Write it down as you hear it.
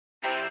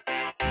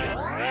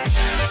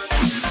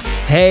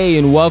Hey,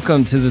 and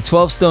welcome to the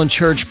 12 Stone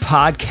Church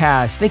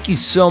podcast. Thank you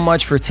so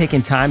much for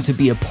taking time to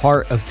be a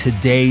part of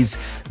today's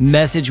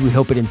message. We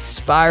hope it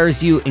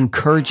inspires you,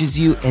 encourages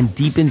you, and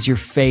deepens your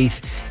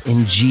faith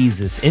in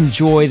Jesus.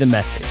 Enjoy the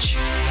message.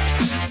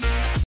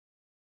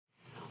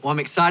 Well, I'm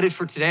excited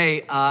for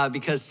today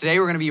because today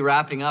we're going to be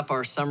wrapping up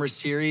our summer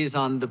series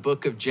on the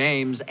book of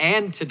James.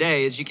 And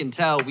today, as you can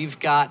tell, we've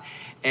got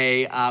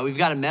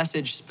a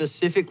message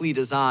specifically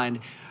designed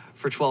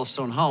for 12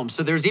 Stone Homes.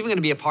 So there's even going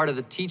to be a part of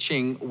the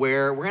teaching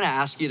where we're going to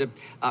ask you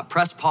to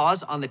press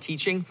pause on the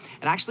teaching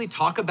and actually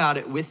talk about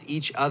it with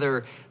each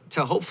other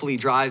to hopefully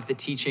drive the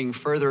teaching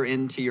further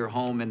into your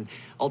home and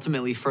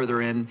ultimately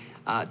further in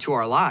to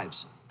our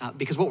lives.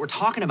 Because what we're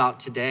talking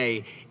about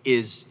today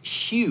is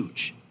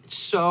huge. It's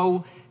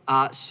so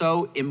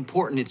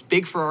important. It's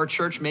big for our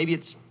church. Maybe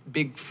it's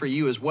big for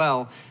you as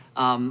well.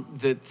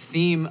 The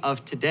theme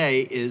of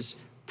today is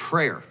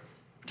prayer.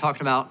 We're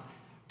talking about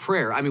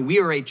prayer. I mean, we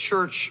are a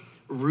church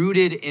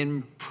rooted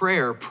in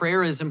prayer.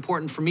 Prayer is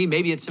important for me.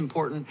 Maybe it's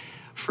important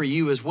for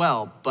you as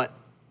well. But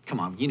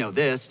come on, you know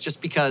this. Just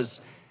because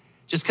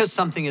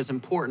something is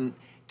important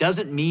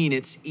doesn't mean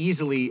it's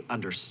easily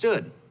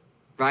understood,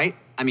 right?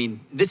 I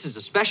mean, this is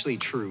especially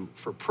true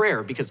for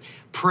prayer because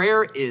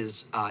prayer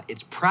is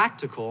it's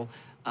practical,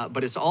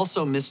 but it's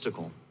also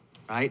mystical,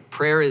 right?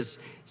 Prayer is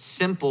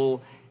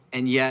simple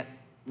and yet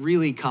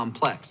really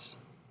complex.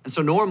 And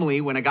so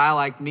normally when a guy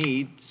like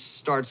me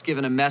starts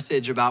giving a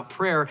message about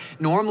prayer,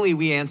 normally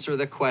we answer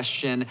the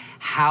question,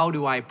 how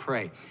do I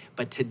pray?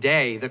 But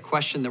today, the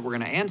question that we're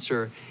going to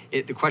answer,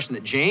 the question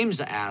that James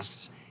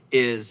asks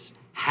is,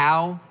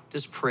 how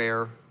does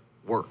prayer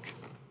work?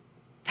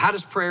 How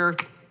does prayer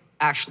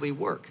actually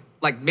work?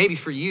 Like maybe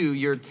for you,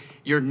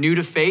 you're new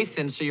to faith,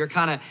 and so you're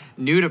kind of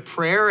new to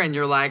prayer, and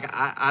you're like,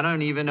 I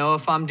don't even know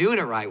if I'm doing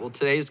it right. Well,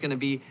 today's going to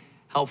be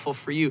helpful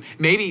for you.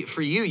 Maybe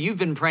for you, you've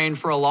been praying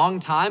for a long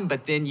time,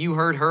 but then you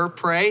heard her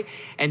pray,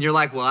 and you're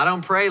like, well, I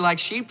don't pray like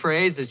she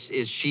prays.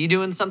 Is she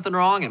doing something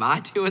wrong? Am I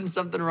doing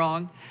something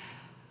wrong?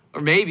 Or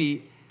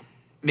maybe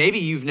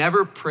you've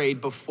never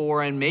prayed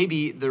before, and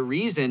maybe the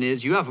reason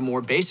is you have a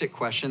more basic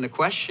question. The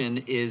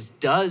question is,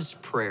 does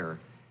prayer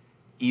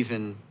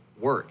even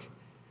work?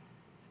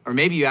 Or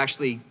maybe you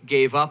actually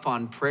gave up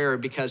on prayer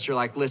because you're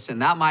like, listen,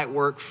 that might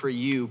work for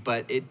you,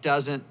 but it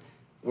doesn't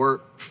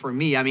work for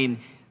me. I mean,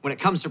 when it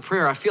comes to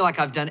prayer, I feel like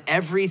I've done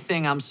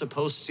everything I'm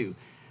supposed to,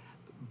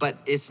 but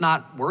it's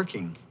not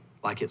working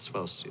like it's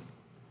supposed to.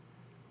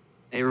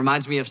 It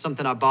reminds me of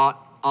something I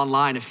bought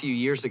online a few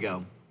years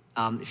ago.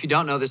 If you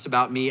don't know this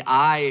about me,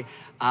 I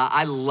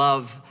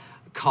love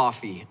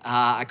coffee.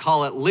 I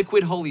call it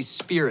Liquid Holy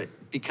Spirit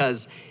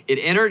because it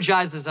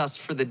energizes us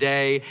for the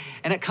day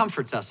and it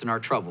comforts us in our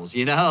troubles,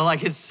 you know?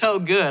 Like it's so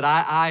good.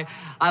 I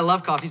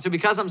love coffee. So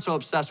because I'm so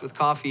obsessed with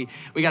coffee,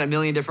 we got a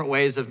million different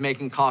ways of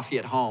making coffee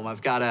at home.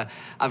 I've got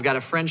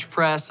a French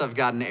press, I've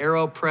got an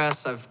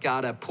AeroPress, I've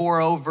got a pour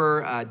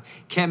over, a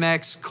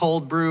Chemex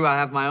cold brew. I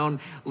have my own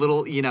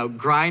little,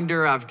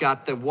 grinder. I've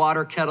got the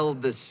water kettle,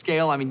 the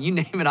scale. I mean, you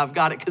name it, I've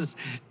got it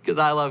because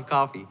I love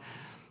coffee.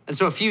 And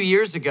so a few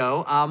years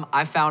ago,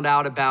 I found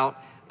out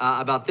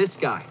about this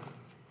guy.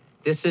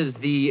 This is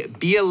the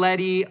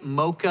Bialetti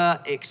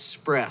Mocha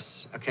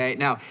Express, okay?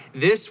 Now,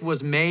 this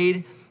was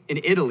made in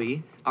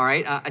Italy, all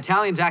right?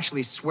 Italians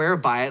actually swear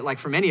by it. Like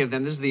for many of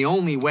them, this is the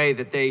only way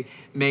that they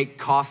make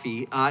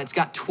coffee. It's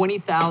got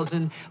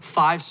 20,000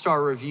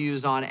 five-star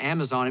reviews on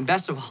Amazon, and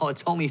best of all,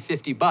 it's only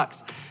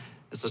 $50.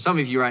 And so some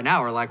of you right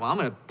now are like, well, I'm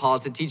going to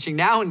pause the teaching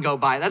now and go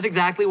buy it. That's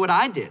exactly what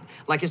I did.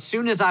 Like as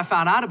soon as I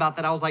found out about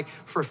that, I was like,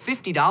 for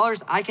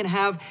 $50, I can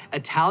have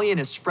Italian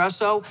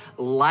espresso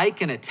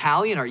like an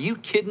Italian. Are you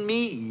kidding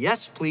me?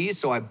 Yes, please.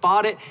 So I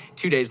bought it.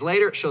 2 days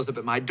later, it shows up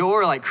at my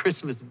door like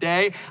Christmas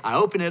Day. I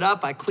open it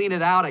up, I clean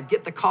it out, I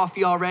get the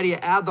coffee all ready, I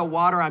add the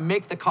water, I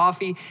make the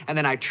coffee, and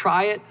then I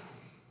try it,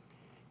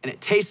 and it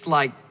tastes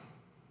like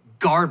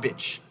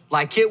garbage.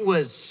 Like it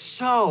was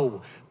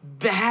so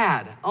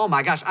bad. Oh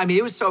my gosh. I mean,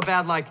 it was so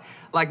bad, like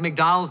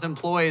McDonald's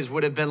employees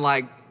would have been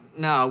like,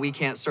 no, we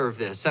can't serve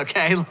this,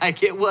 okay?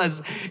 Like it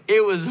was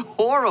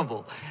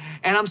horrible.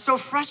 And I'm so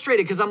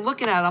frustrated because I'm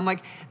looking at it, I'm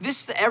like,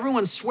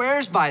 everyone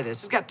swears by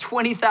this. It's got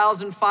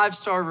 20,000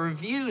 five-star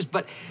reviews,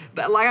 but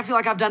like I feel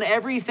like I've done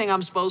everything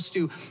I'm supposed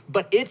to,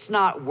 but it's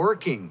not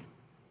working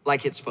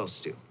like it's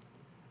supposed to.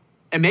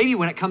 And maybe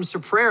when it comes to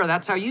prayer,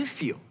 that's how you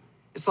feel.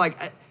 It's like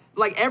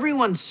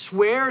everyone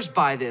swears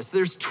by this.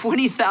 There's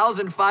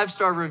 20,000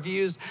 five-star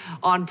reviews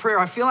on prayer.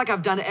 I feel like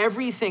I've done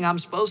everything I'm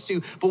supposed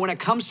to, but when it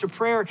comes to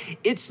prayer,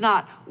 it's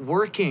not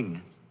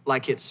working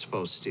like it's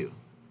supposed to.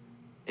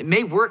 It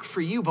may work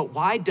for you, but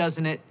why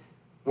doesn't it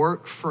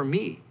work for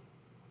me?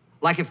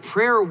 Like if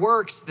prayer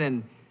works,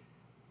 then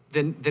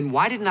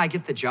why didn't I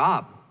get the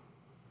job?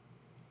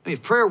 I mean,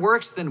 if prayer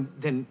works,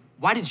 then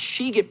why did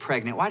she get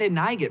pregnant? Why didn't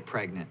I get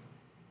pregnant?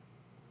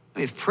 I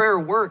mean, if prayer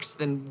works,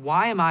 then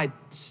why am I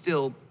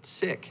still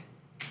sick?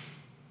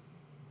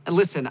 And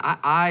listen,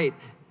 I'm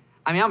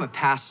a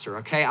pastor,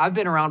 okay? I've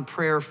been around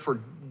prayer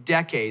for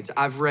decades.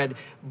 I've read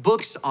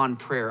books on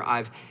prayer.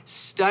 I've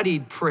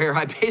studied prayer.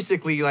 I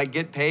basically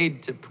get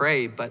paid to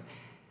pray. But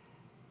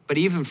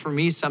even for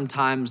me,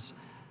 sometimes,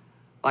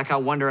 I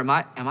wonder, am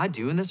I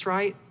doing this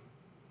right?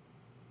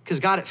 Because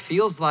God, it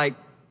feels like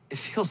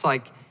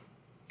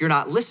you're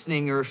not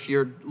listening, or if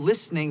you're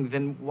listening,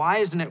 then why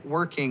isn't it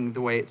working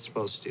the way it's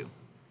supposed to?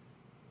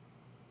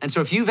 And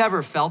so if you've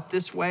ever felt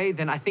this way,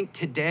 then I think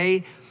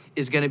today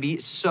is going to be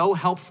so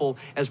helpful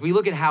as we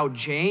look at how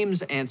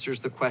James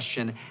answers the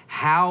question,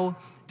 how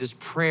does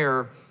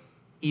prayer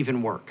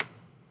even work?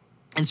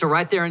 And so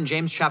right there in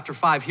James chapter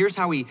 5, here's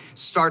how he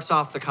starts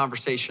off the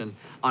conversation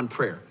on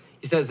prayer.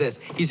 He says this,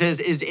 he says,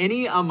 is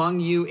any among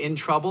you in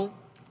trouble?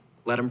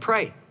 Let him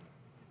pray.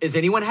 Is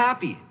anyone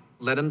happy?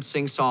 Let him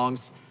sing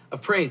songs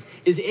of praise.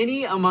 Is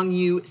any among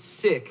you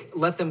sick?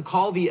 Let them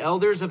call the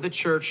elders of the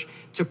church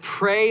to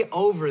pray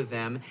over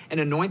them and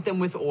anoint them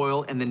with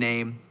oil in the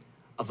name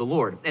of the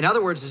Lord. In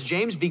other words, as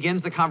James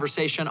begins the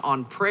conversation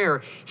on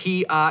prayer,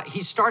 he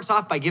starts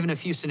off by giving a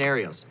few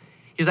scenarios.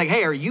 He's like,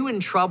 hey, are you in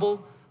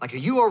trouble? Are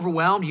you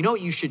overwhelmed? You know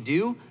what you should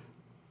do?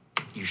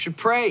 You should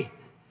pray.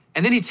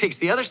 And then he takes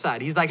the other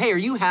side. He's like, hey, are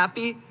you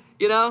happy?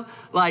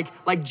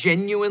 Like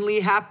genuinely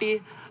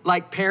happy?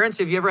 Like parents,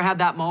 have you ever had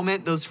that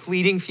moment, those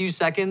fleeting few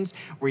seconds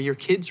where your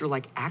kids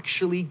are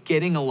actually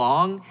getting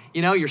along?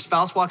 Your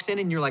spouse walks in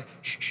and you're like,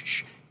 shh, shh,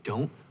 shh,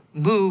 don't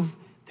move.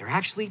 They're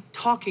actually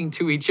talking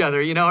to each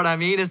other. You know what I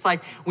mean? It's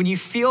like when you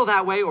feel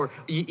that way, or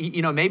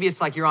maybe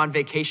it's like you're on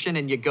vacation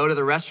and you go to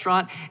the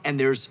restaurant and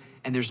there's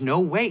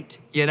no wait,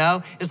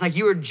 It's like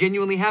you are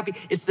genuinely happy.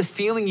 It's the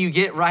feeling you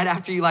get right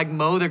after you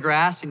mow the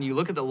grass and you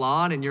look at the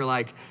lawn and you're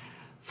like,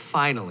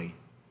 finally.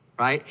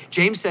 Right?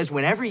 James says,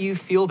 whenever you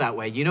feel that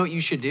way, you know what you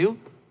should do?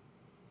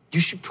 You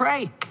should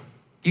pray.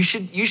 You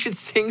should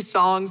sing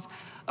songs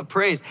of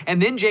praise.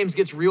 And then James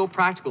gets real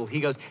practical.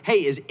 He goes,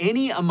 hey, is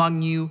any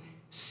among you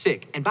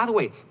sick? And by the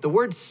way, the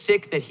word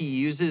sick that he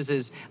uses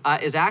is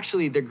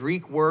actually the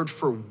Greek word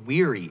for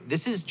weary.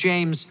 This is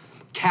James'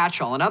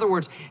 catch-all. In other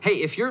words, hey,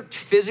 if you're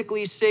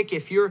physically sick,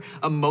 if you're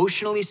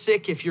emotionally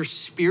sick, if you're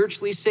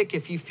spiritually sick,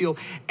 if you feel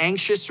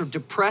anxious or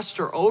depressed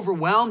or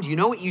overwhelmed, you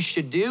know what you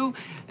should do?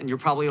 And you're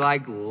probably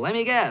like, let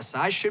me guess,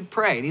 I should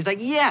pray. And he's like,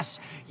 yes,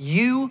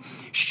 you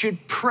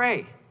should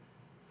pray.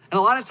 And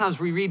a lot of times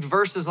we read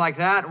verses like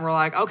that and we're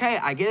like, okay,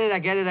 I get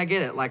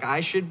it. I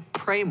should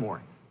pray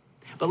more.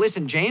 But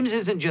listen, James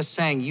isn't just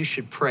saying you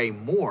should pray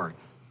more.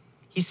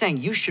 He's saying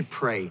you should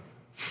pray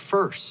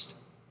first.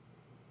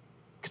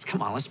 Because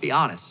come on, let's be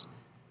honest.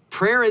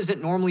 Prayer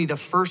isn't normally the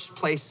first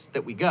place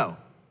that we go,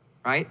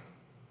 right?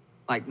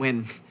 Like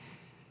when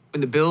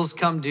the bills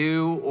come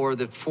due or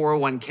the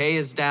 401k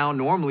is down,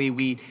 normally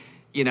we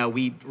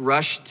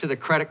rush to the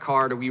credit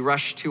card or we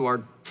rush to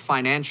our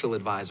financial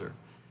advisor.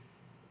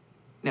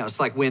 It's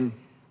like when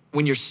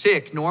you're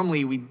sick,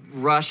 normally we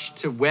rush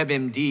to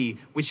WebMD,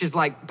 which is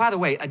by the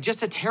way,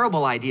 just a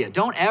terrible idea.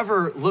 Don't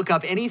ever look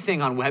up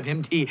anything on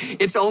WebMD.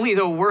 It's only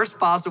the worst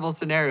possible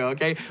scenario,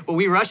 okay? But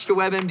we rush to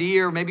WebMD,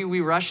 or maybe we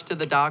rush to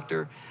the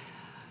doctor.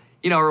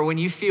 Or when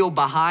you feel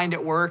behind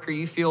at work or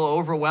you feel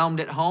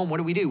overwhelmed at home,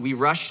 what do? We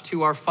rush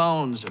to our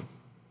phones.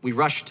 We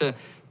rush to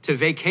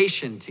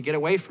vacation to get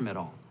away from it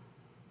all.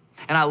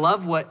 And I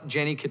love what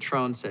Jenny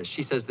Catrone says.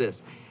 She says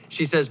this.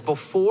 She says,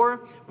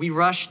 before we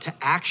rush to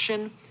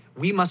action,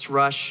 we must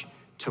rush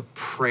to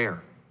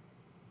prayer.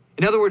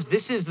 In other words,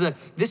 this is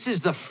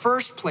the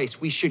first place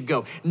we should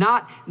go.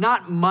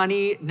 Not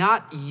money,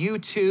 not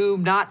YouTube,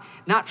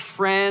 not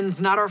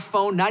friends, not our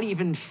phone, not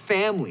even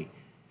family.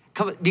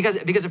 Because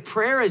if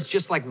prayer is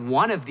just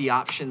one of the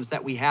options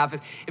that we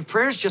have, if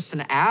prayer is just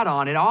an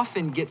add-on, it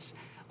often gets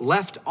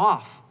left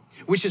off,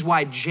 which is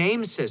why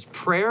James says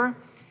prayer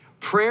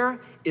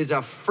is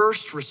a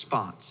first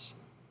response,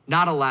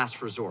 not a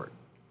last resort.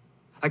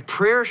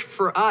 Prayer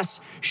for us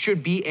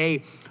should be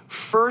a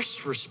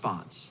first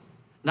response,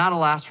 not a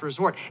last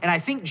resort. And I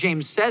think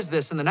James says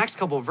this in the next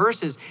couple of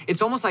verses.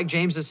 It's almost like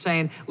James is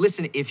saying,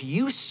 listen, if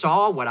you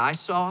saw what I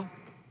saw,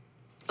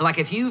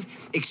 if you've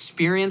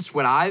experienced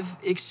what I've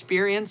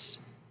experienced,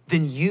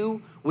 then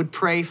you would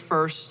pray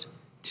first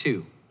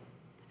too.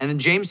 And then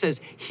James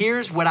says,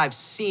 here's what I've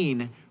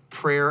seen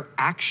prayer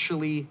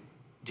actually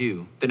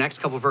do. The next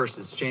couple of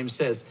verses, James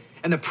says,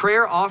 and the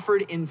prayer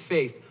offered in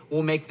faith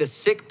will make the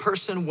sick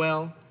person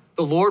well.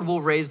 The Lord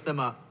will raise them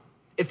up.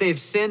 If they've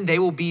sinned, they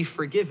will be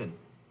forgiven.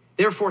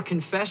 Therefore,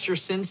 confess your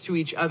sins to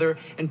each other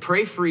and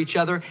pray for each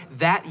other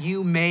that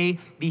you may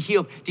be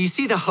healed. Do you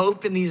see the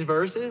hope in these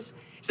verses?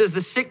 It says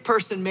the sick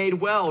person made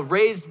well,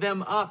 raise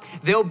them up.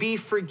 They'll be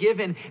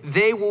forgiven.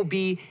 They will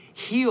be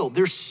healed.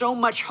 There's so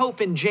much hope.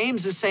 And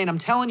James is saying, I'm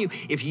telling you,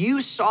 if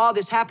you saw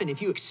this happen,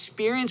 if you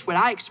experienced what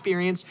I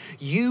experienced,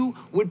 you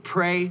would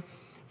pray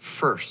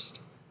first.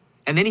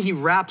 And then he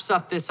wraps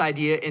up this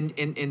idea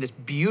in this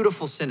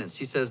beautiful sentence.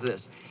 He says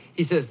this.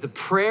 He says, the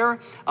prayer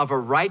of a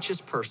righteous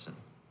person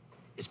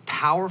is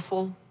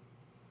powerful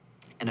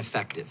and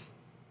effective.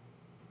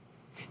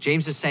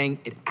 James is saying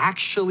it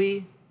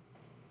actually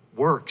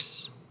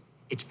works.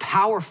 It's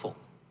powerful.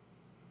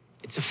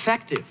 It's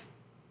effective.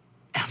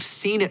 And I've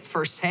seen it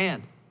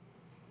firsthand.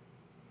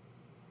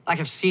 Like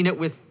I've seen it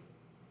with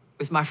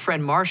my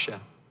friend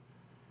Marcia.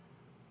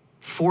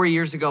 4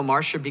 years ago,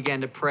 Marcia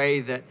began to pray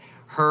that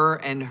her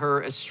and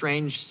her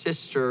estranged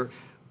sister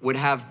would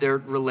have their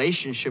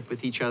relationship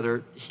with each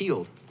other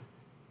healed.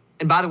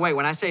 And by the way,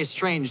 when I say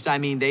estranged, I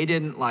mean they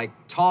didn't like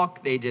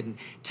talk, they didn't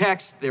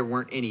text, there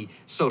weren't any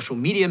social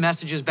media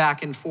messages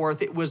back and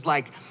forth. It was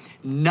like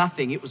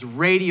nothing, it was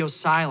radio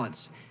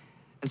silence.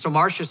 And so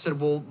Marcia said,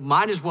 well,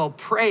 might as well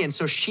pray. And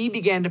so she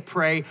began to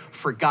pray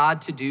for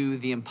God to do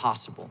the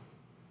impossible.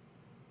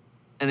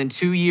 And then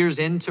 2 years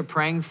into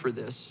praying for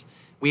this,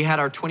 we had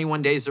our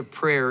 21 days of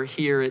prayer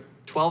here at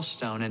 12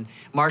 Stone, and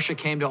Marcia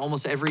came to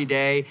almost every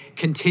day,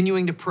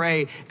 continuing to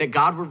pray that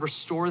God would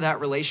restore that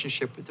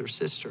relationship with her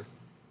sister.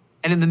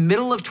 And in the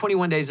middle of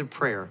 21 days of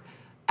prayer,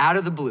 out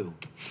of the blue,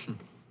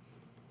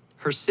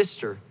 her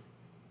sister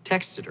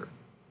texted her.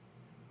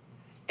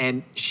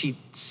 And she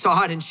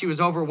saw it and she was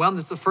overwhelmed.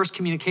 This is the first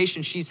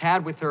communication she's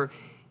had with her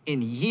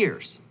in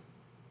years.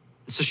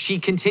 So she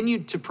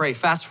continued to pray.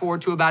 Fast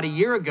forward to about a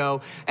year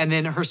ago, and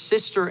then her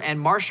sister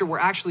and Marcia were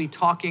actually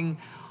talking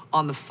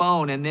on the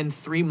phone. And then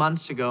 3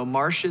 months ago,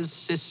 Marcia's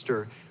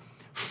sister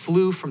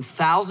flew from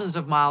thousands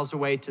of miles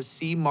away to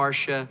see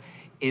Marcia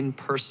in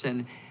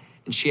person,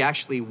 and she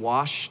actually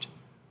washed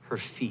her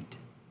feet.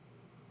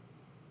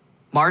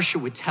 Marcia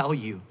would tell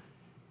you,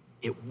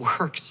 it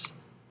works.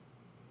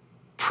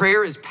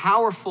 Prayer is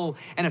powerful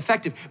and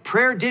effective.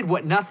 Prayer did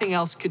what nothing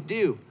else could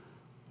do.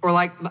 Or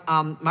like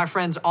my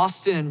friends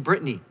Austin and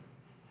Brittany,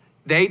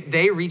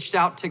 they reached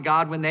out to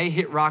God when they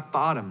hit rock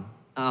bottom.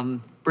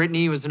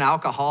 Brittany was an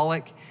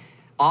alcoholic.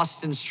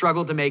 Austin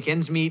struggled to make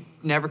ends meet,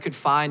 never could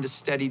find a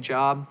steady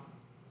job.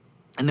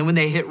 And then when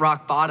they hit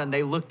rock bottom,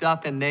 they looked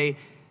up and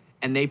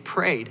they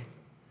prayed.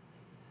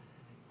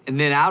 And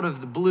then out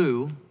of the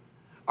blue,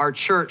 our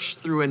church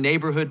threw a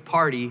neighborhood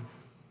party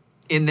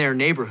in their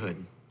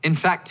neighborhood. In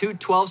fact, 2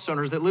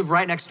 12-stoners that live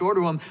right next door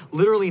to them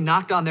literally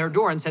knocked on their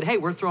door and said, hey,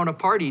 we're throwing a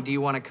party. Do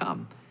you want to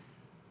come?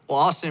 Well,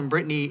 Austin and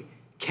Brittany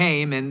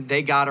came and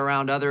they got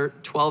around other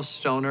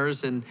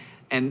 12-stoners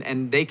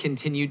and they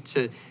continued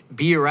to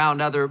be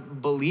around other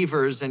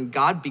believers, and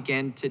God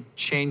began to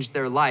change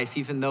their life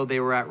even though they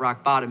were at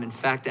rock bottom. In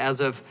fact, as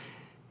of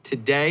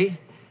today,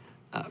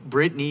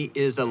 Brittany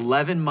is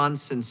 11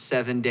 months and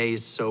 7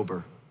 days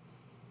sober.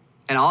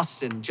 And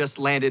Austin just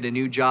landed a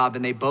new job,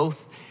 and they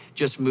both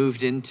just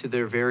moved into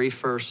their very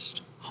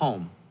first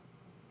home.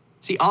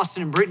 See,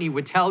 Austin and Brittany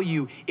would tell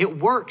you it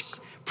works.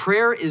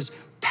 Prayer is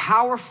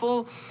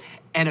powerful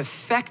and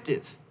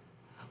effective.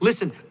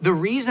 Listen, the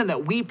reason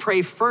that we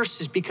pray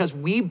first is because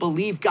we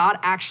believe God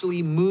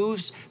actually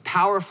moves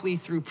powerfully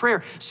through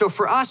prayer. So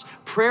for us,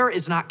 prayer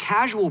is not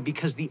casual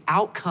because the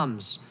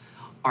outcomes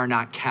are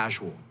not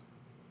casual.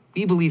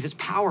 We believe it's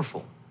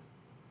powerful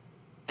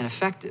and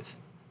effective.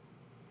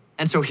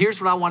 And so here's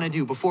what I want to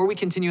do. Before we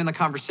continue in the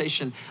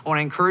conversation, I want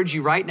to encourage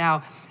you right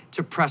now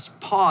to press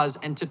pause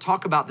and to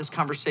talk about this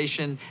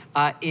conversation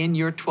in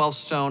your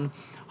 12-stone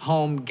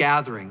home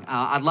gathering.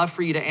 I'd love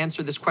for you to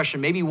answer this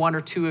question. Maybe one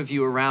or two of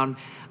you around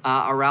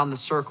the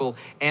circle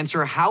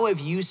answer, how have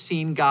you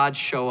seen God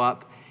show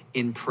up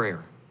in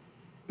prayer?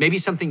 Maybe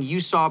something you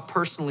saw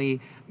personally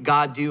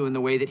God do in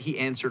the way that he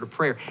answered a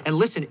prayer. And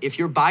listen, if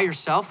you're by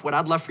yourself, what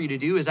I'd love for you to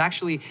do is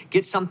actually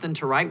get something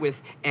to write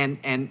with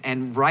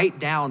and write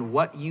down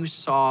what you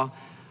saw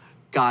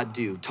God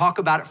do. Talk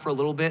about it for a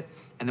little bit,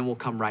 and then we'll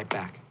come right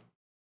back.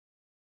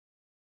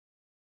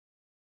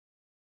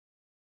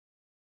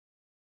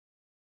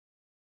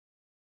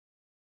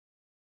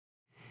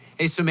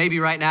 Hey, so maybe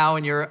right now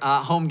in your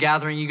home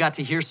gathering, you got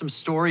to hear some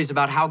stories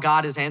about how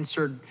God has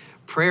answered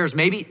prayers.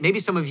 Maybe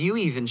some of you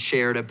even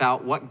shared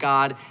about what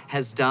God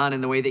has done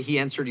and the way that he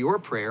answered your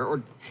prayer.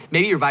 Or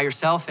maybe you're by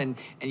yourself and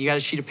you got a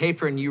sheet of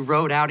paper and you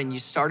wrote out and you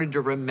started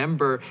to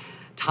remember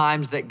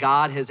times that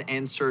God has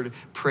answered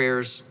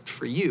prayers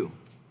for you.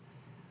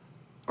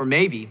 Or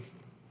maybe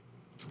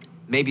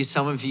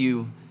some of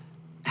you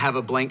have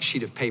a blank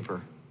sheet of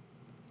paper.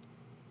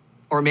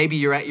 Or maybe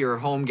you're at your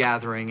home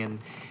gathering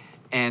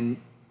and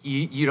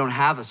you don't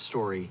have a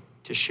story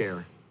to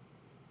share.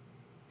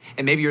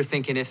 And maybe you're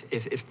thinking,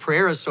 if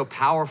prayer is so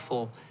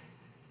powerful,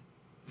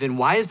 then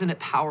why isn't it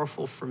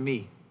powerful for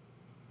me?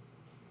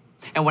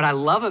 And what I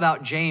love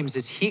about James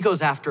is he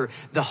goes after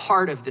the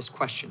heart of this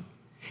question,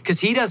 because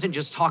he doesn't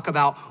just talk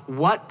about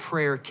what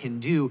prayer can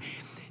do.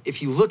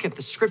 If you look at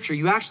the scripture,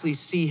 you actually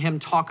see him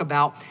talk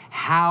about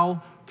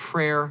how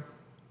prayer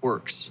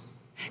works.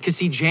 Because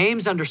see,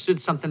 James understood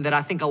something that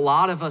I think a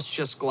lot of us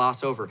just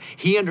gloss over.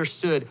 He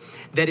understood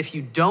that if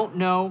you don't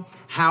know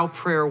how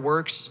prayer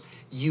works,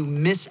 you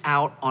miss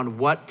out on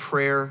what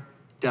prayer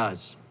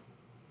does.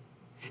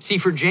 See,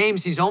 for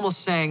James, he's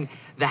almost saying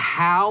the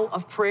how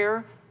of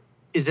prayer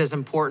is as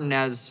important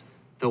as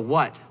the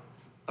what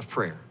of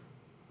prayer.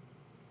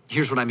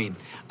 Here's what I mean.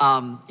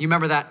 You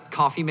remember that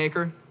coffee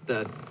maker?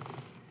 The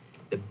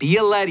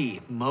Bialetti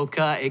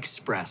Mocha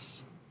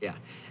Express. Yeah.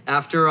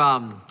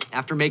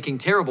 After making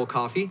terrible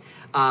coffee,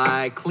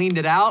 I cleaned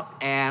it out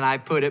and I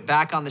put it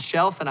back on the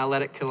shelf and I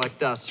let it collect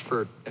dust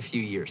for a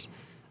few years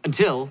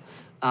until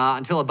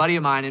until a buddy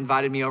of mine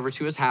invited me over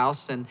to his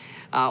house. And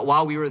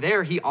while we were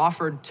there, he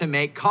offered to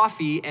make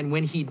coffee. And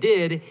when he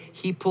did,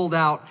 he pulled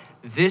out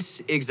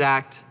this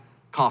exact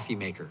coffee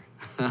maker.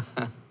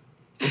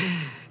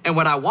 And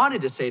what I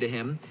wanted to say to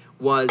him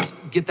was,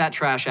 get that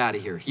trash out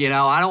of here. You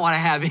know, I don't want to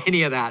have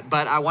any of that,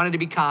 but I wanted to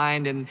be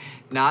kind and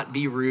not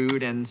be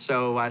rude. And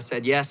so I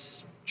said,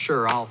 yes,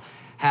 sure, I'll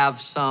have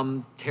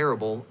some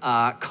terrible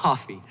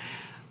coffee.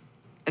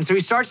 And so he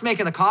starts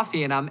making the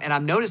coffee, and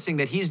I'm noticing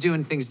that he's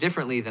doing things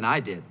differently than I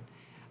did.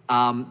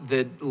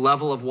 The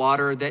level of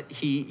water that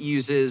he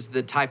uses,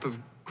 the type of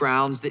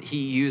grounds that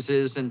he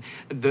uses, and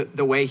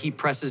the way he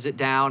presses it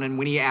down, and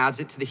when he adds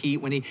it to the heat,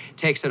 when he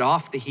takes it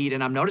off the heat.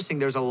 And I'm noticing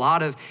there's a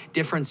lot of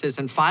differences.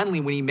 And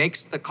finally, when he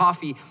makes the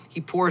coffee,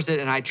 he pours it,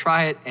 and I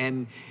try it,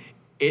 and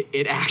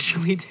it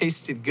actually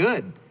tasted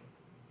good.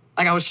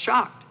 Like, I was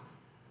shocked.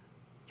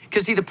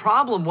 Because see, the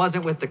problem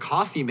wasn't with the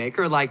coffee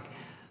maker. Like,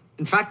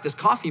 in fact, this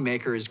coffee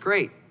maker is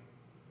great.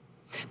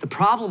 The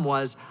problem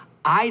was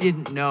I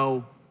didn't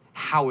know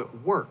how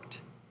it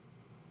worked.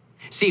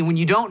 See, when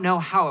you don't know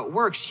how it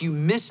works, you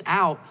miss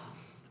out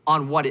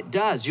on what it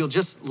does. You'll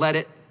just let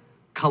it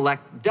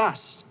collect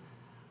dust.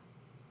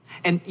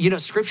 And you know,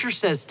 Scripture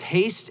says,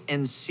 taste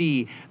and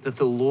see that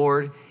the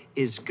Lord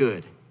is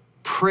good.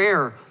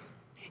 Prayer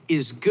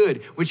is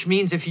good, which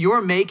means if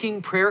you're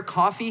making prayer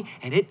coffee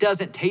and it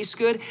doesn't taste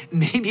good,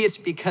 maybe it's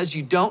because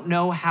you don't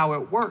know how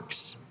it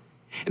works.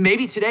 And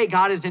maybe today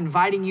God is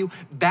inviting you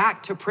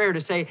back to prayer to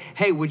say,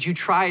 hey, would you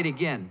try it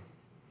again?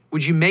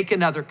 Would you make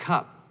another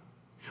cup?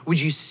 Would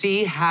you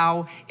see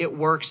how it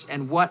works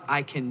and what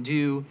I can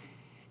do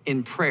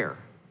in prayer?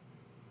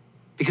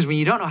 Because when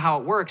you don't know how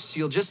it works,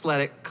 you'll just let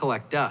it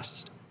collect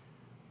dust.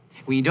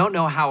 When you don't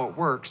know how it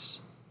works,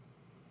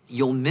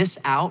 you'll miss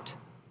out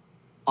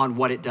on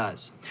what it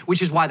does,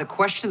 which is why the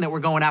question that we're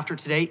going after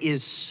today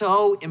is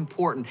so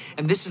important.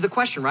 And this is the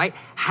question, right?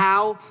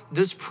 How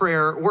does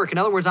prayer work? In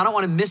other words, I don't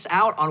want to miss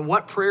out on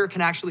what prayer can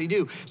actually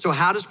do. So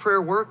how does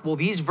prayer work? Well,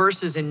 these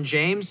verses in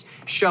James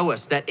show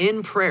us that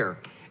in prayer,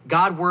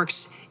 God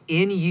works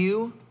in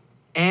you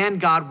and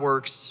God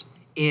works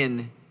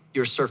in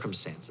your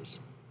circumstances.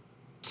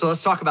 So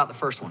let's talk about the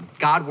first one.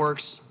 God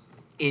works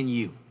in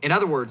you. In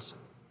other words,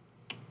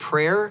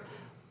 prayer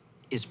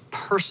is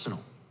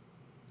personal.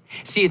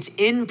 See, it's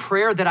in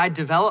prayer that I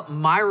develop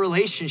my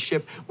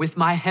relationship with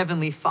my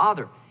Heavenly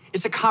Father.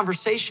 It's a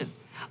conversation.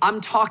 I'm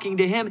talking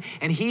to Him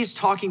and He's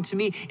talking to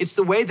me. It's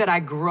the way that I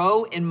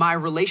grow in my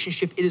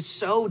relationship. It is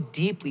so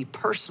deeply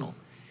personal.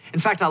 In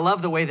fact, I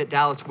love the way that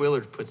Dallas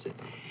Willard puts it.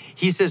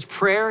 He says,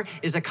 prayer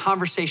is a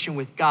conversation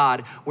with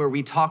God where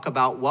we talk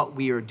about what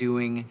we are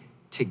doing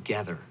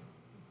together.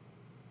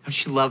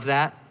 Don't you love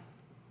that?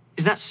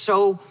 Isn't that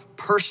so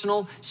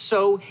personal,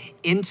 so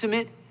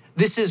intimate?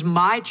 This is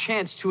my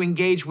chance to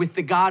engage with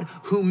the God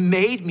who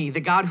made me,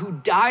 the God who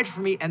died for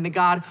me, and the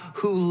God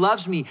who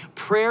loves me.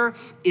 Prayer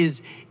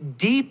is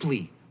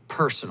deeply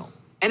personal.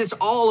 And it's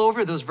all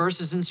over those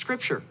verses in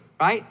Scripture,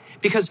 right?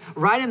 Because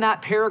right in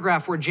that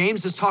paragraph where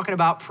James is talking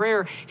about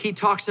prayer, he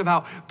talks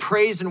about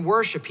praise and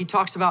worship. He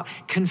talks about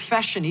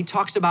confession. He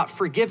talks about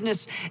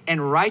forgiveness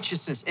and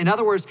righteousness. In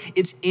other words,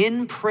 it's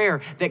in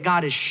prayer that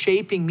God is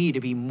shaping me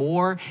to be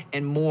more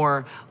and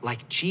more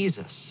like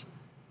Jesus.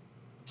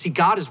 See,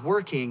 God is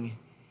working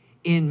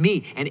in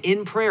me, and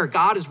in prayer,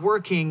 God is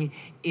working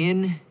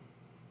in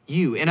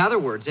you. In other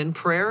words, in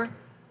prayer,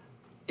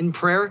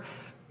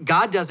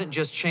 God doesn't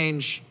just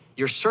change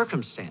your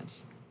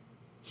circumstance.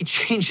 He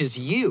changes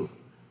you.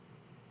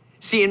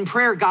 See, in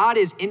prayer, God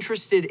is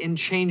interested in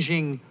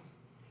changing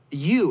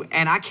you.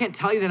 And I can't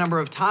tell you the number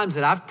of times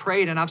that I've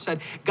prayed and I've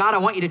said, God, I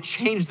want you to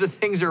change the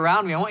things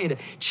around me. I want you to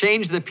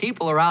change the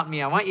people around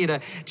me. I want you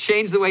to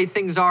change the way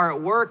things are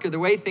at work or the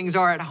way things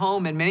are at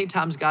home. And many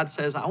times God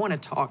says, I want to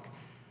talk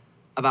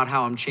about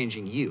how I'm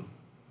changing you.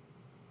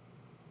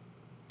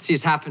 See,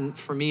 it's happened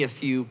for me a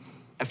few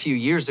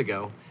years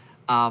ago.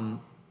 When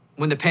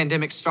the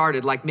pandemic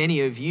started, like many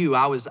of you,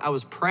 I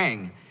was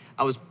praying.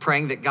 I was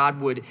praying that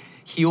God would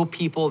heal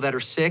people that are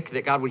sick,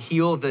 that God would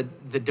heal the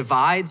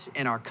divides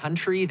in our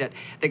country, that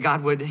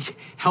God would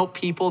help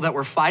people that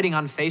were fighting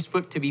on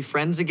Facebook to be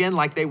friends again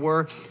like they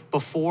were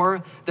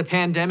before the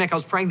pandemic. I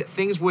was praying that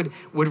things would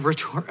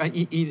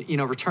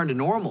return to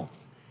normal.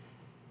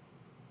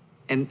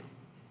 And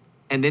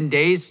then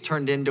days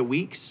turned into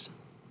weeks,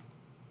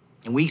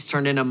 and weeks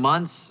turned into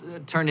months,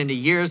 turned into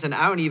years, and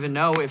I don't even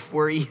know if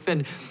we're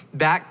even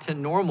back to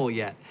normal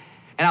yet.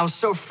 And I was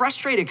so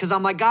frustrated because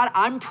I'm like, God,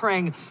 I'm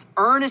praying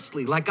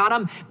earnestly. Like, God,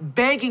 I'm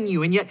begging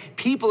you. And yet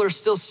people are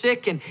still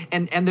sick and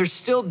there's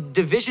still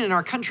division in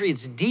our country.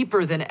 It's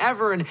deeper than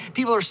ever. And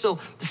people are still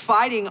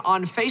fighting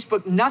on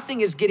Facebook.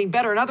 Nothing is getting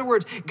better. In other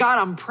words, God,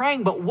 I'm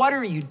praying, but what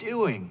are you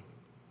doing?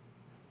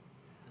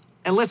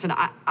 And listen,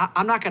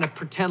 I'm not going to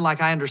pretend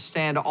like I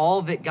understand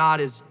all that God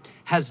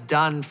has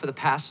done for the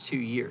past 2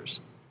 years.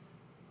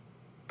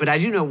 But I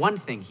do know one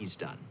thing He's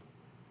done.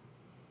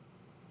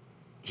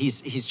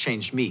 He's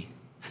changed me.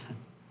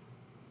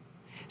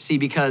 See,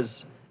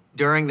 because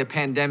during the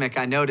pandemic,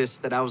 I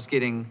noticed that I was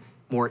getting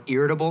more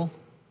irritable,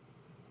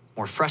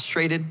 more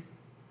frustrated,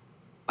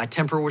 My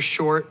temper was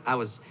short. I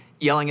was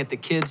yelling at the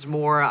kids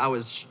more. I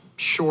was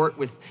short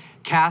with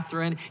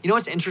Catherine. You know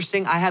what's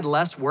interesting? I had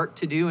less work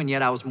to do, and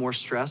yet I was more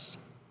stressed.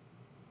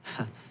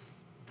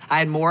 I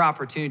had more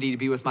opportunity to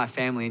be with my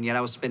family, and yet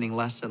I was spending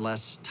less and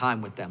less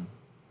time with them.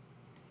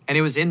 And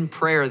it was in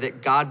prayer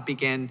that God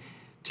began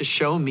to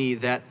show me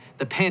that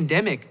the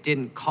pandemic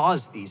didn't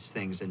cause these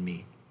things in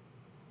me.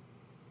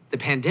 The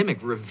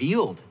pandemic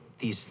revealed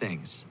these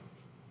things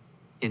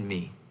in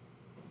me.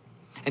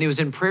 And it was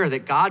in prayer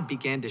that God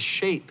began to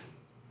shape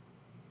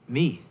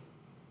me.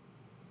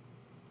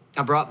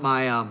 I brought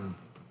my,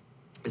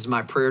 this is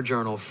my prayer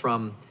journal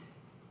from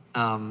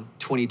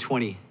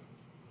 2020.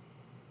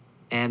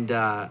 And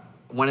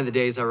one of the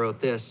days I wrote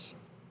this.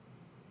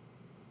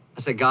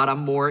 I said, God, I'm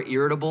more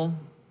irritable.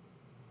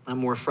 I'm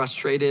more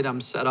frustrated. I'm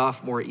set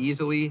off more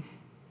easily.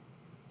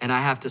 And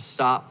I have to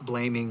stop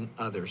blaming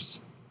others.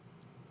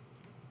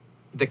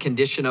 The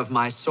condition of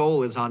my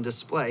soul is on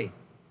display.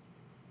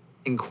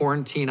 In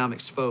quarantine, I'm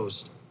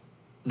exposed.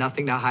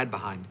 Nothing to hide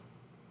behind.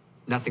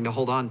 Nothing to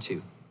hold on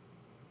to.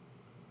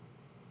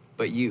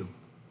 But you.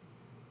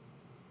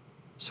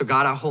 So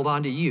God, I hold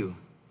on to you.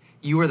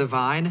 You are the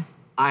vine,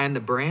 I am the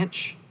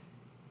branch.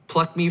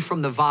 Pluck me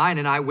from the vine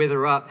and I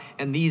wither up.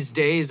 And these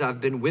days I've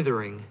been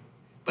withering.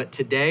 But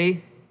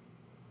today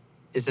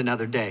is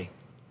another day.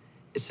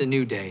 It's a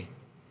new day.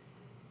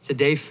 It's a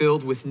day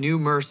filled with new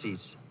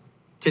mercies.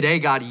 Today,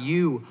 God,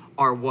 you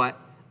are what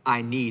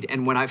I need.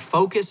 And when I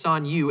focus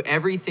on you,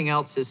 everything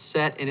else is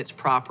set in its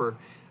proper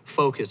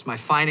focus. My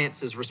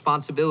finances,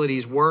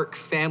 responsibilities, work,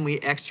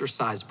 family,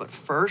 exercise. But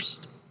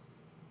first,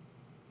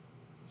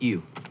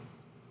 you.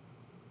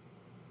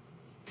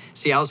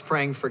 See, I was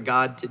praying for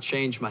God to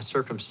change my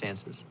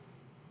circumstances.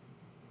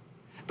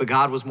 But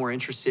God was more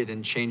interested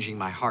in changing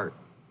my heart.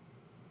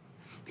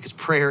 Because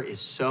prayer is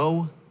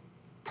so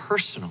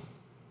personal.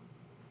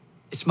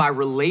 It's my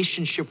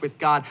relationship with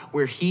God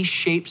where he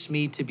shapes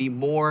me to be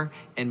more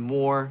and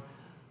more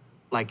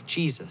like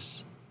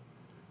Jesus.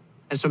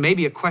 And so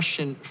maybe a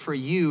question for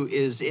you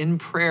is, in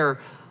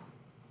prayer,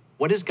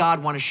 what does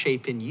God want to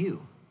shape in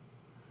you?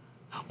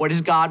 What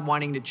is God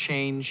wanting to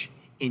change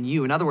in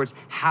you? In other words,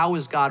 how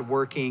is God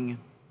working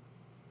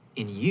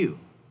in you?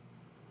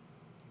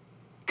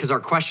 Because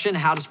our question,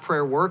 how does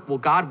prayer work? Well,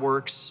 God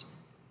works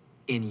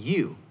in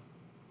you,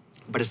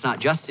 but it's not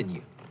just in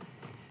you.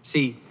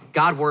 See,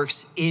 God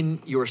works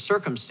in your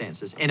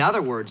circumstances. In other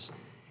words,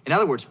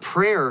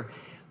 prayer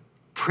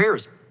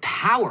is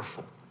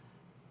powerful.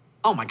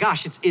 Oh my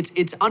gosh,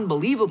 it's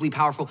unbelievably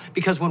powerful,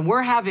 because when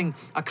we're having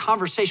a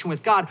conversation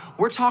with God,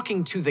 we're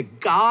talking to the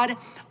God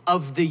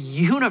of the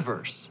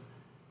universe.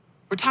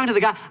 We're talking to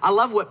the God. I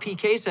love what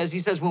PK says. He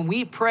says, when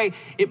we pray,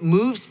 it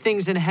moves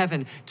things in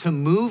heaven to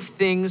move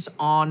things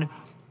on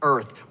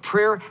earth.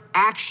 Prayer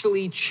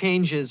actually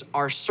changes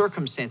our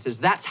circumstances.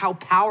 That's how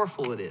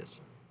powerful it is.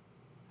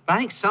 But I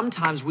think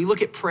sometimes we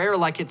look at prayer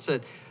like it's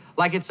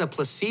a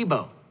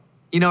placebo.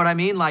 You know what I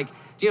mean? Like,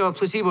 do you know what a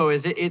placebo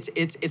is?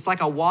 It's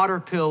like a water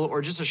pill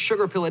or just a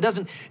sugar pill. It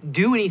doesn't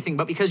do anything,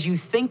 but because you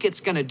think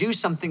it's gonna do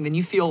something, then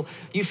you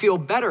feel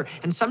better.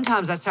 And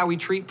sometimes that's how we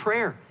treat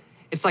prayer.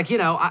 It's like,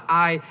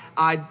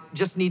 I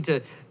just need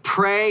to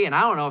pray, and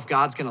I don't know if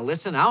God's gonna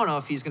listen. I don't know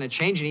if he's gonna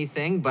change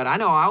anything, but I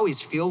know I always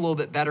feel a little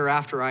bit better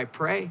after I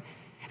pray.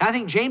 And I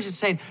think James is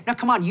saying, no,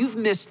 come on, you've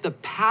missed the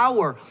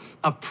power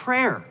of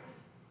prayer.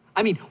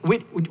 I mean,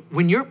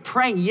 when you're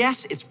praying,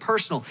 yes, it's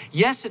personal.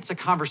 Yes, it's a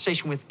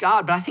conversation with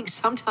God, but I think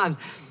sometimes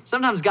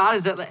God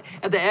is at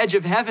the edge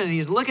of heaven and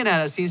he's looking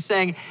at us. He's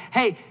saying,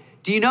 hey,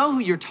 do you know who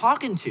you're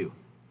talking to?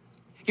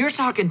 You're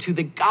talking to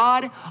the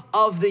God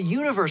of the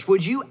universe.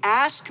 Would you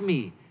ask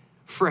me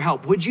for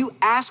help? Would you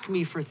ask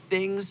me for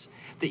things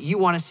that you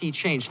want to see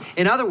changed?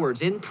 In other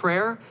words, in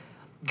prayer,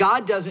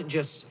 God doesn't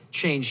just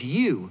change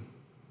you,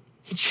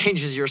 he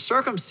changes your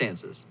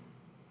circumstances.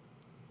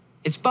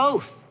 It's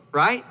both,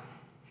 right?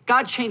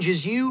 God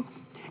changes you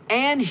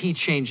and he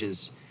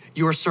changes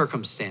your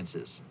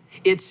circumstances.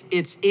 It's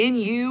in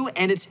you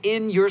and it's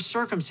in your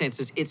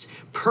circumstances. It's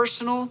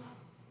personal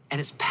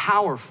and it's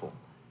powerful.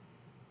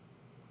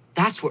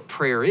 That's what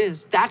prayer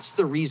is. That's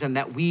the reason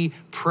that we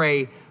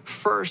pray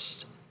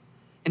first.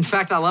 In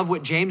fact, I love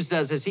what James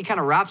does as he kind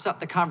of wraps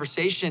up the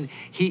conversation.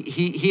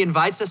 He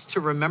invites us to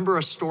remember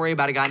a story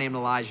about a guy named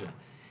Elijah.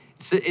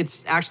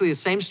 It's actually the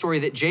same story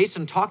that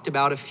Jason talked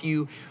about a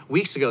few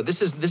weeks ago.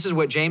 This is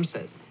what James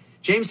says.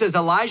 James says,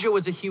 Elijah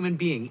was a human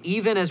being,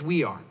 even as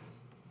we are.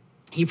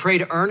 He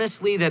prayed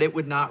earnestly that it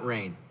would not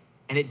rain,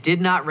 and it did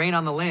not rain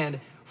on the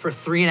land for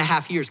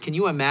 3.5 years. Can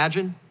you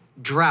imagine?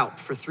 Drought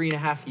for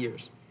 3.5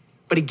 years.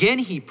 But again,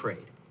 he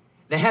prayed.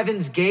 The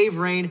heavens gave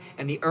rain,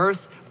 and the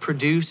earth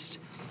produced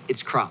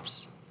its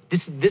crops.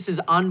 This is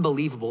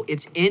unbelievable.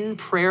 It's in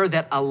prayer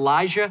that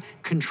Elijah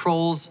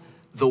controls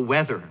the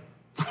weather.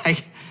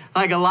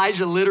 Like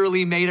Elijah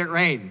literally made it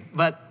rain,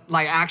 but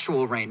like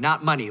actual rain,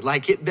 not money.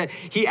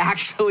 He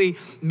actually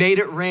made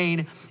it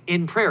rain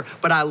in prayer.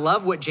 But I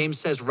love what James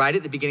says right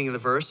at the beginning of the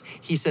verse.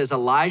 He says,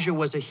 Elijah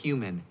was a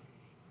human,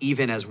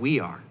 even as we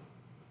are.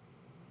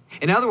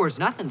 In other words,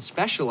 nothing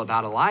special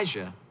about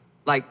Elijah.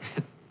 Like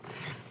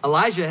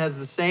Elijah has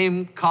the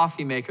same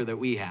coffee maker that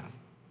we have,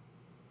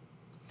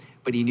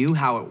 but he knew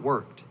how it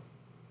worked.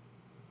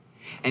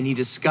 And he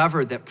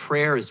discovered that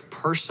prayer is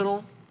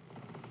personal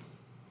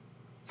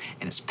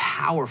and it's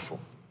powerful.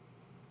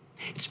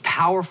 It's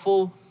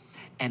powerful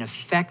and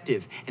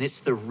effective, and it's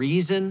the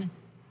reason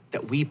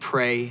that we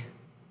pray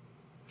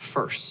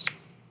first.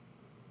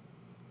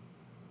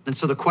 And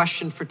so the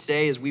question for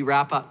today as we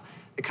wrap up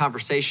the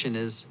conversation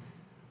is,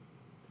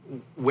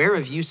 where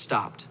have you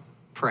stopped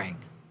praying?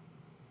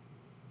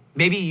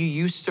 Maybe you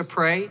used to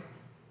pray,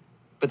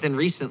 but then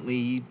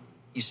recently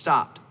you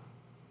stopped.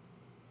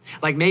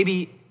 Like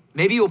maybe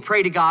you'll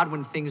pray to God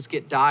when things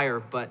get dire,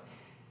 but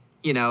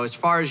as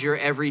far as your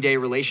everyday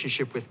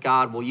relationship with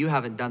God, well, you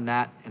haven't done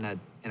that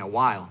in a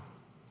while.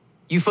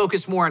 You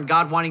focus more on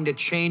God wanting to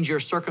change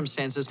your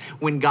circumstances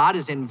when God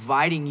is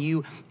inviting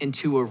you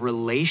into a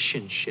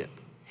relationship.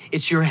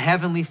 It's your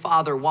heavenly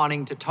Father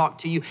wanting to talk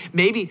to you.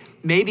 Maybe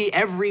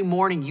every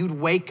morning you'd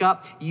wake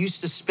up, you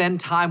used to spend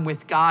time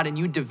with God and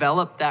you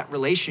developed that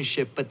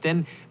relationship, but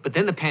then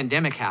the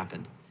pandemic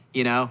happened,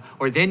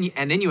 or then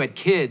you had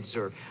kids,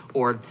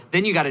 or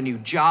then you got a new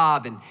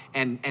job,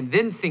 and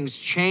then things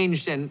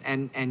changed,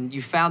 and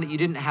you found that you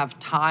didn't have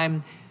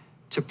time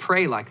to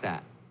pray like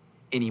that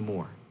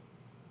anymore.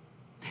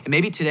 And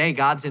maybe today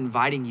God's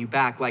inviting you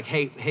back, like,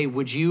 hey,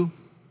 would you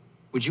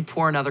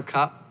pour another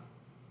cup?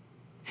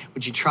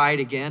 Would you try it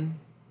again?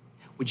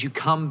 Would you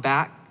come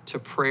back to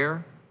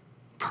prayer,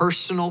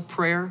 personal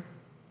prayer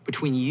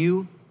between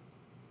you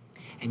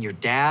and your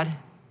dad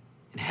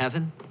in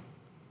heaven?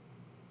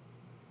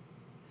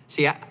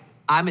 See,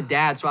 I'm a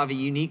dad, so I have a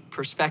unique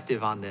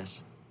perspective on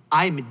this.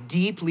 I'm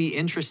deeply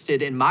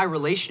interested in my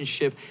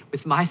relationship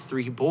with my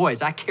 3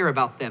 boys. I care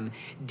about them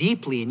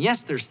deeply. And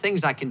yes, there's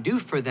things I can do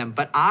for them,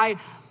 but I'm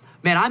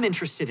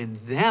interested in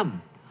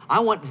them. I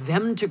want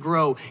them to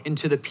grow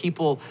into the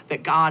people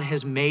that God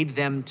has made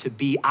them to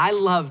be. I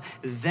love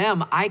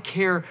them. I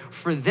care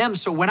for them.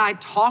 So when I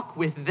talk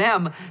with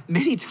them,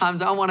 many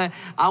times I want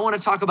to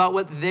talk about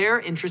what they're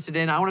interested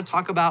in. I want to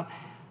talk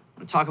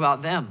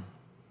about them.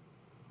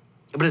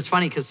 But it's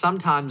funny because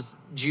sometimes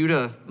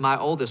Judah, my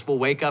oldest, will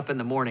wake up in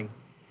the morning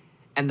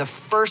and the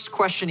first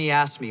question he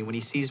asks me when he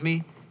sees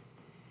me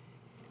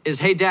is,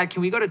 "Hey, Dad,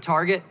 can we go to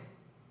Target?"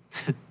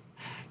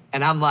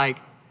 And I'm like,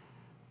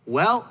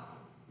 "Well,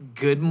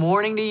 good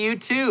morning to you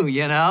too,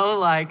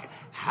 like,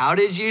 how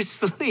did you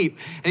sleep?"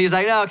 And he's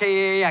like, "Oh,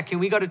 okay, yeah. Can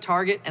we go to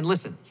Target?" And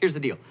listen, here's the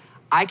deal.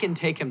 I can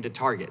take him to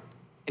Target.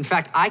 In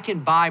fact, I can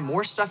buy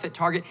more stuff at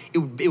Target. It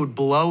would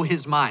blow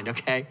his mind,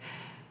 okay?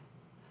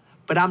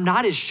 But I'm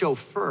not his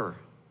chauffeur.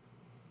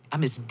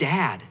 I'm his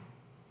dad.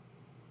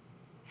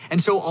 And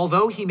so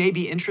although he may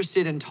be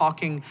interested in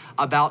talking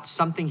about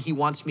something he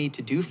wants me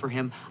to do for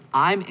him,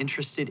 I'm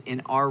interested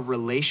in our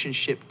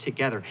relationship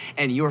together.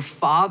 And your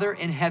Father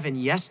in heaven,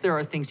 yes, there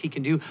are things he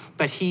can do,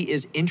 but he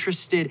is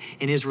interested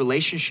in his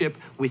relationship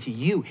with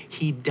you.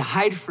 He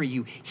died for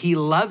you. He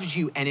loves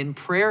you. And in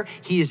prayer,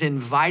 he is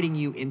inviting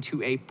you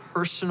into a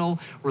personal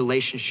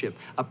relationship,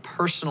 a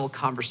personal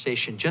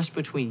conversation just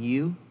between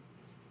you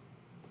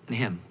and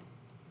him.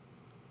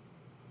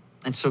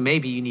 And so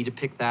maybe you need to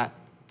pick that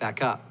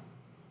back up.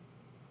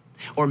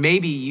 Or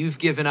maybe you've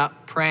given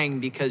up praying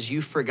because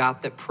you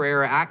forgot that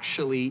prayer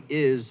actually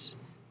is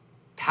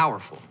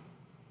powerful.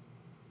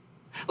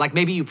 Like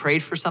maybe you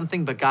prayed for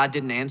something, but God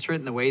didn't answer it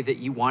in the way that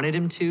you wanted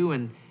him to.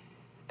 And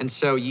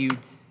so you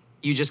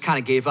just kind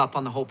of gave up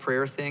on the whole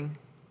prayer thing.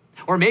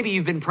 Or maybe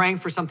you've been praying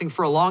for something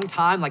for a long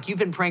time, like you've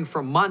been praying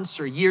for months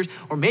or years,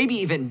 or maybe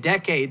even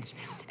decades,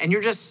 and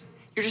you're just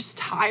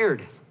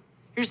tired.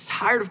 You're just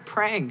tired of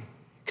praying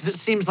because it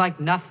seems like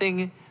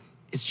nothing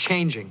is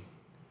changing.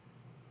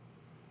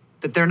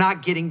 That they're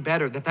not getting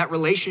better, that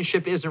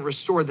relationship isn't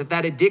restored,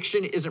 that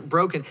addiction isn't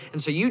broken.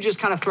 And so you just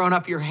kind of thrown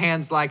up your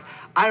hands like,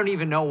 I don't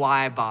even know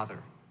why I bother.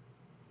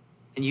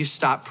 And you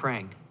stop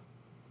praying.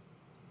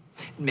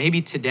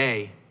 Maybe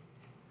today,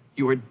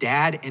 your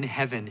dad in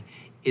heaven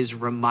is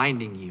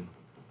reminding you,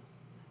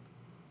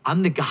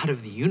 I'm the God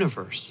of the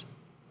universe.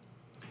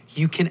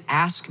 You can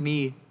ask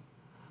me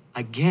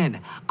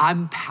again.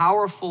 I'm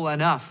powerful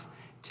enough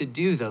to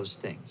do those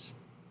things.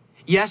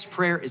 Yes,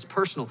 prayer is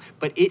personal,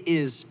 but it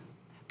is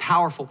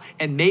powerful.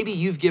 And maybe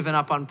you've given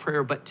up on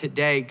prayer, but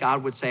today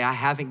God would say, I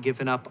haven't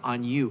given up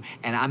on you,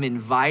 and I'm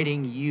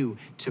inviting you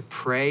to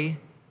pray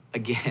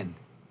again.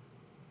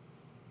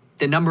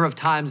 The number of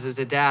times as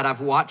a dad, I've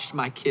watched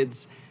my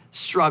kids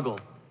struggle,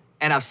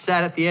 and I've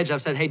sat at the edge,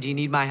 I've said, hey, do you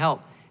need my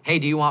help? Hey,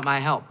 do you want my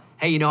help?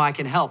 Hey, I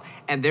can help.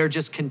 And they're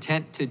just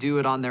content to do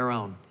it on their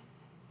own.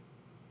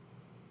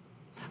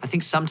 I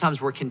think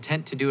sometimes we're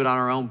content to do it on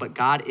our own, but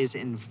God is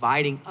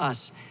inviting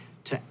us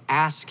to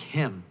ask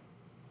him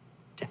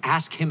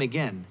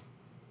again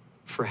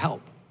for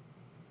help.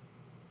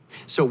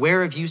 So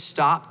where have you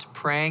stopped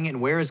praying, and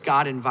where is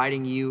God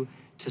inviting you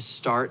to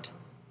start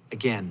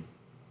again?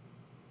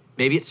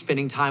 Maybe it's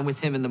spending time with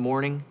him in the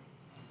morning.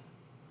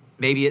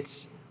 Maybe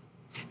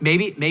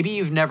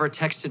you've never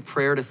texted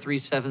prayer to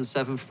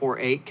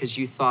 37748 because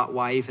you thought,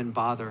 why even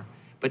bother?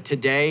 But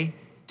today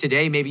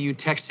today maybe you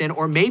text in,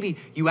 or maybe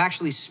you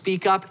actually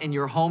speak up in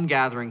your home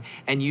gathering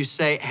and you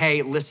say,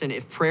 hey, listen,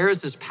 if prayer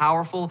is as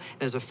powerful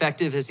and as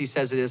effective as he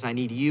says it is, I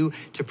need you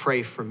to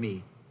pray for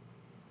me.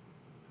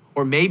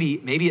 Or maybe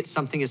it's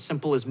something as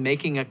simple as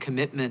making a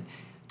commitment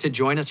to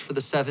join us for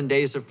the 7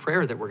 days of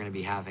prayer that we're going to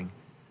be having.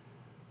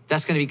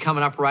 That's going to be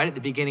coming up right at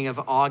the beginning of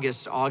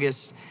August.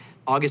 August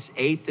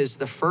 8th is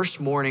the first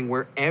morning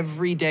where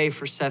every day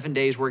for 7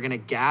 days, we're going to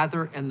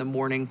gather in the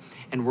morning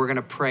and we're going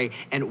to pray.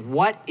 And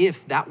what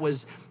if that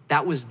was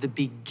the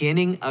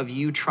beginning of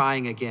you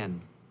trying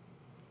again?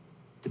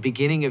 The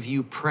beginning of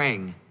you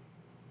praying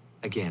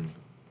again.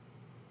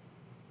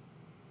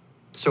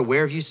 So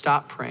where have you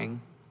stopped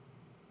praying?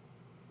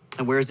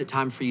 And where is it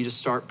time for you to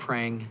start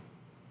praying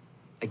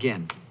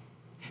again?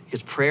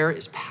 Because prayer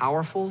is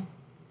powerful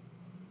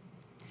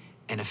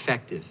and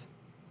effective.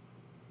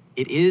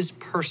 It is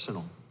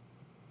personal,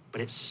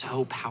 but it's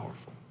so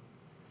powerful.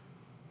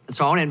 And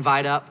so I want to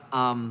invite up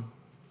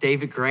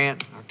David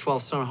Grant, our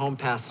 12 Stone home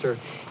pastor.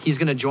 He's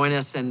going to join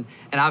us, and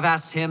I've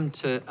asked him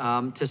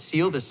to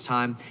seal this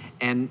time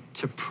and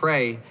to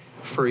pray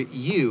for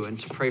you and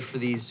to pray for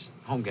these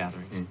home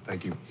gatherings.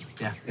 Thank you.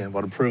 Yeah. Yeah,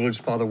 what a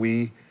privilege, Father.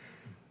 We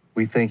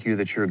thank you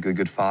that you're a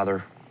good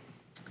Father.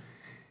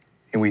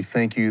 And we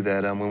thank you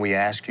that when we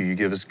ask you, you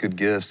give us good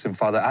gifts. And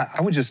Father, I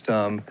would just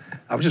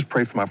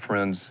pray for my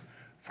friends.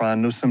 Father, I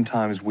know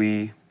sometimes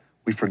we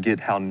forget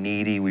how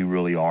needy we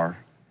really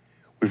are.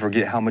 We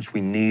forget how much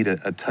we need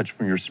a touch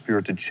from your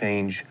Spirit to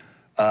change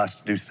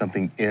us, to do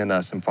something in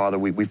us. And Father,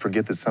 we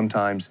forget that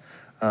sometimes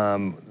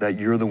that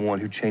you're the one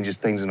who changes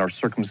things in our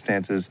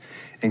circumstances.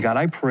 And God,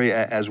 I pray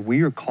as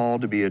we are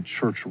called to be a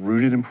church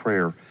rooted in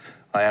prayer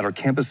at our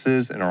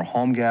campuses and our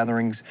home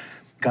gatherings,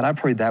 God, I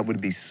pray that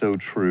would be so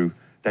true.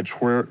 That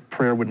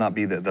prayer would not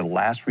be the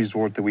last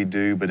resort that we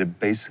do, but it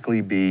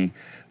basically be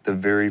the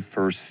very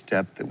first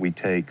step that we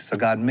take. So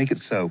God, make it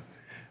so.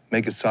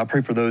 Make it so. I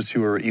pray for those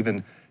who are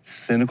even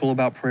cynical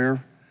about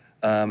prayer.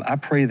 I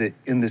pray that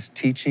in this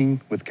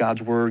teaching with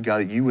God's word, God,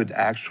 that you would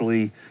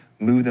actually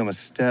move them a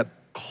step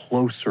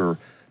closer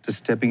to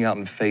stepping out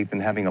in faith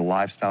and having a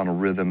lifestyle and a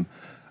rhythm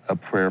of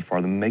prayer,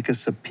 Father. Make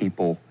us a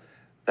people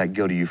that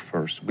go to you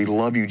first. We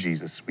love you,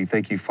 Jesus. We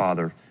thank you,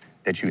 Father,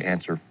 that you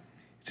answer.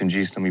 It's in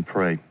Jesus' name we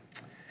pray.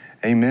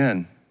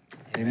 Amen.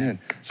 Amen.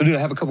 So, dude, I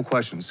have a couple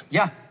questions.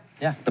 Yeah.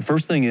 The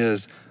first thing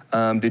is,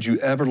 did you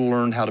ever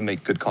learn how to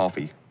make good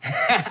coffee?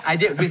 I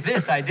did. With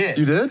this, I did.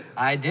 You did?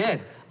 I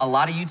did. A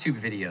lot of YouTube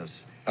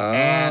videos. Oh,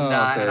 and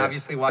okay.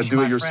 obviously watching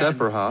a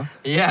do-it-yourselfer, huh? huh?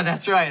 Yeah,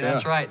 that's right.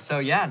 That's right. So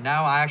yeah,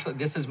 now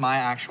this is my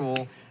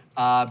actual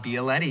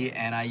Bialetti,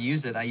 and I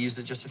used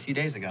it just a few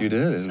days ago. You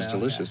did, and so, it's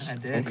delicious. Yeah, I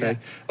did. Okay.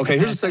 Yeah. Okay,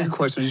 here's the second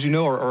question. As you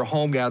know, our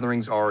home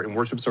gatherings are in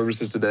worship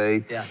services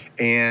today. Yeah.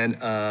 And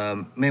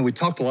man, we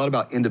talked a lot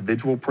about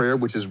individual prayer,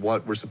 which is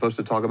what we're supposed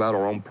to talk about,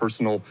 our own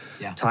personal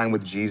time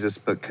with Jesus.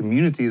 But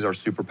community is our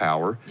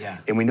superpower. Yeah.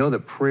 And we know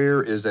that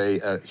prayer is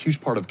a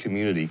huge part of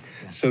community.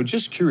 Yeah. So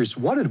just curious,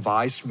 what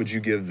advice would you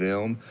give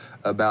them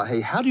about, hey,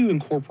 how do you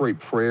incorporate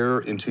prayer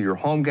into your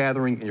home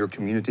gathering and your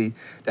community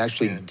to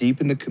actually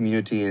deepen the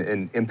community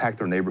and impact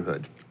their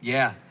neighborhood?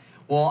 Yeah.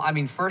 Well, I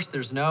mean, first,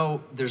 there's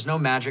no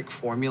magic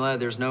formula.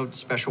 There's no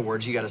special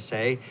words you got to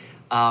say.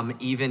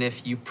 Even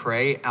if you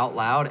pray out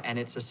loud and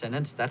it's a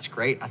sentence, that's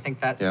great. I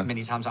think that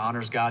many times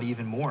honors God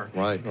even more.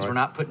 Right. Because we're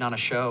not putting on a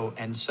show.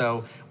 And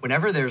so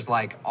whenever there's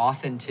like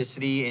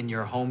authenticity in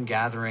your home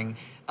gathering,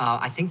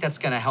 I think that's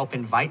going to help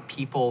invite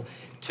people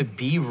to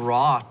be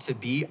raw, to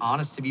be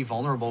honest, to be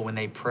vulnerable when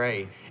they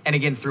pray. And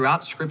again,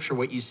 throughout Scripture,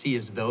 what you see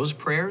is those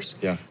prayers,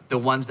 the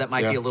ones that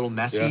might be a little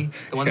messy,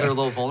 the ones that are a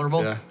little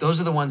vulnerable, those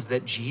are the ones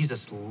that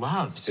Jesus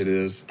loves. It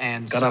is.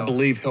 And God, I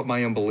believe, help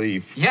my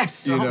unbelief.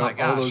 Yes, you know, my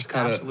gosh, all those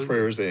kind of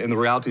prayers. And the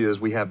reality is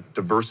we have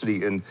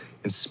diversity in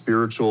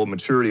spiritual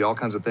maturity, all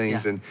kinds of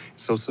things. And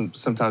so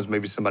sometimes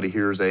maybe somebody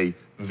hears a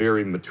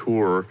very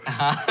mature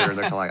prayer and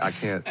they're kind of like, I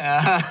can't.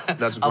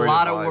 That's great A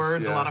lot advice. of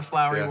words, a lot of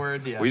flowery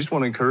words, We just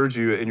want to encourage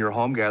you in your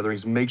home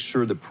gatherings, make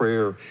sure that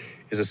prayer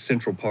is a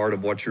central part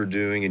of what you're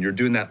doing, and you're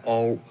doing that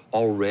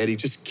already.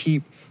 Just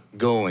keep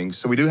going.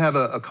 So we do have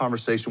a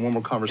conversation, one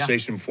more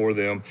conversation for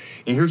them.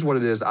 And here's what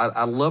it is.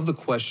 I love the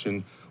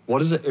question,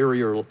 what is an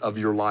area of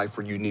your life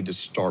where you need to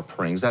start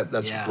praying?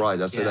 That's right.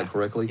 Did I say that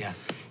correctly? Yeah.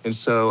 And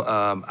so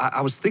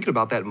I was thinking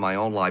about that in my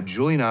own life.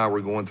 Julie and I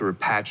were going through a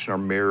patch in our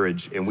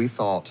marriage, and we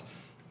thought,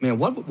 man,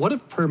 what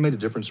if prayer made a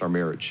difference in our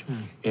marriage?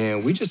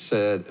 And we just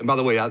said, and by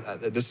the way,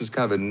 this is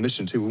kind of an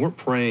admission too, we weren't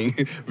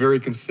praying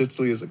very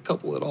consistently as a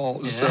couple at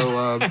all.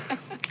 So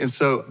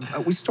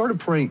we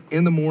started praying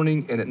in the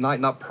morning and at night,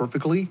 not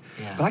perfectly.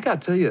 But I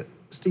got to tell you,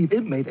 Steve,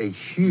 it made a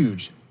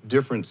huge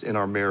difference in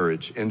our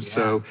marriage. And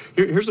so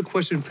here's a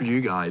question for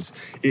you guys.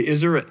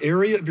 Is there an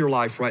area of your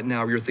life right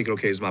now where you're thinking,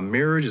 okay, is it my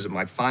marriage? Is it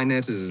my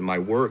finances? Is it my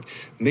work?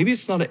 Maybe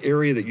it's not an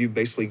area that you've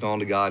basically gone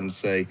to God and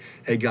say,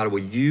 hey, God, will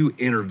you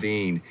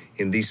intervene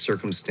in these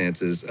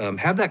circumstances?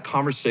 Have that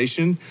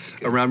conversation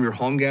around your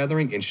home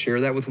gathering and share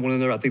that with one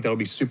another. I think that'll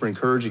be super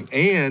encouraging.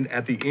 And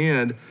at the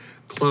end,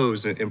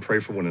 close and pray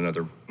for one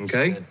another.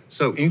 Okay?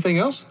 So anything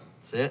else?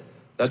 That's it.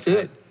 That's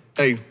it.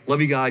 Hey,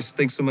 love you guys.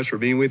 Thanks so much for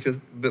being with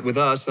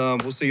us.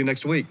 We'll see you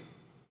next week.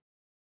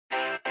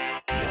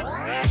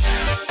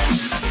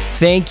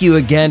 Thank you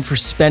again for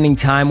spending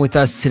time with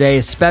us today.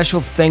 A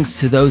special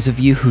thanks to those of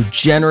you who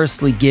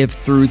generously give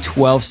through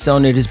 12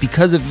 Stone. It is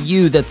because of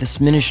you that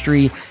this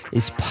ministry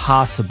is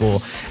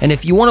possible. And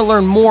if you want to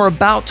learn more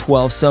about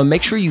 12 Stone,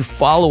 make sure you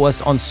follow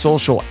us on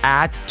social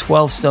at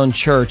 12 Stone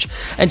Church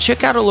and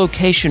check out a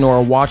location or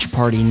a watch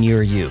party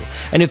near you.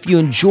 And if you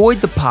enjoyed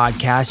the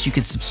podcast, you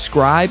could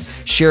subscribe,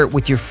 share it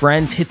with your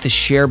friends, hit the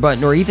share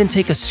button, or even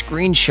take a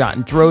screenshot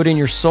and throw it in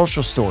your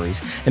social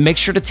stories. And make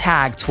sure to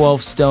tag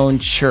 12 Stone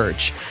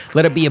Church.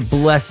 Let it be a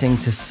blessing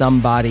to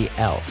somebody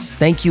else.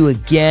 Thank you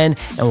again,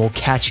 and we'll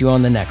catch you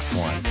on the next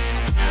one.